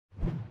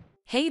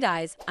Hey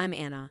guys, I'm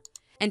Anna,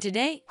 and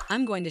today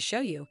I'm going to show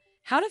you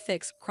how to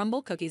fix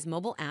Crumbl Cookies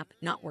mobile app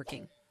not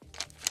working.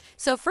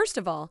 So first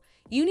of all,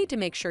 you need to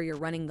make sure you're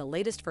running the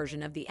latest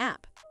version of the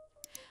app.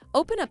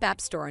 Open up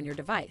App Store on your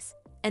device,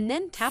 and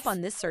then tap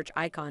on this search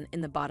icon in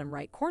the bottom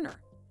right corner.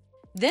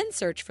 Then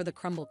search for the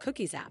Crumbl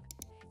Cookies app,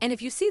 and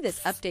if you see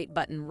this update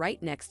button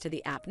right next to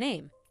the app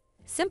name,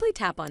 simply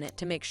tap on it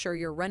to make sure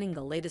you're running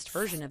the latest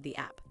version of the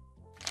app.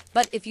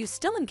 But if you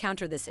still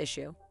encounter this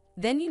issue,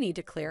 then you need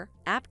to clear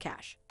App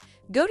Cache.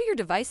 Go to your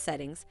device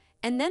settings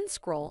and then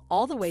scroll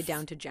all the way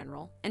down to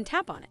General and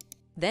tap on it.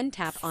 Then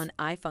tap on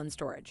iPhone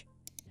Storage.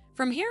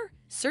 From here,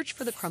 search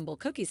for the Crumbl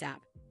Cookies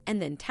app and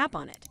then tap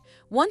on it.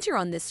 Once you're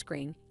on this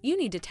screen, you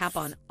need to tap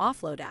on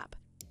Offload App.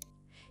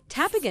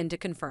 Tap again to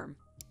confirm.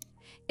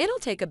 It'll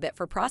take a bit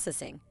for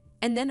processing,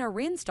 and then a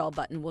Reinstall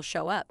button will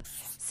show up.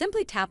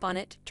 Simply tap on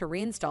it to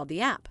reinstall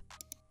the app.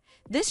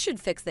 This should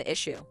fix the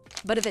issue,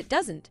 but if it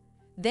doesn't,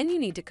 then you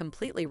need to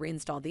completely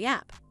reinstall the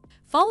app.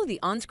 Follow the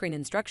on-screen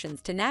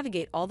instructions to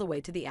navigate all the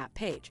way to the app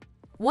page.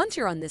 Once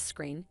you're on this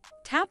screen,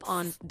 tap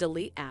on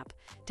Delete App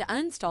to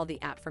uninstall the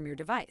app from your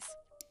device.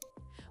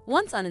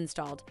 Once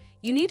uninstalled,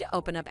 you need to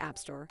open up App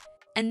Store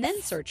and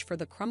then search for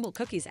the Crumbl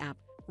Cookies app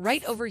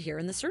right over here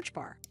in the search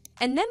bar,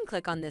 and then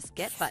click on this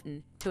Get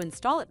button to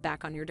install it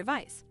back on your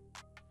device.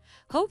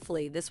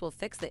 Hopefully this will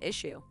fix the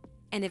issue,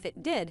 and if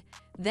it did,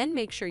 then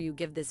make sure you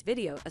give this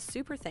video a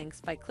super thanks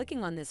by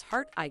clicking on this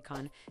heart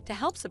icon to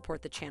help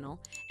support the channel,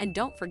 and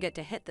don't forget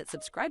to hit that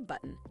subscribe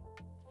button.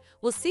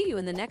 We'll see you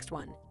in the next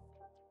one.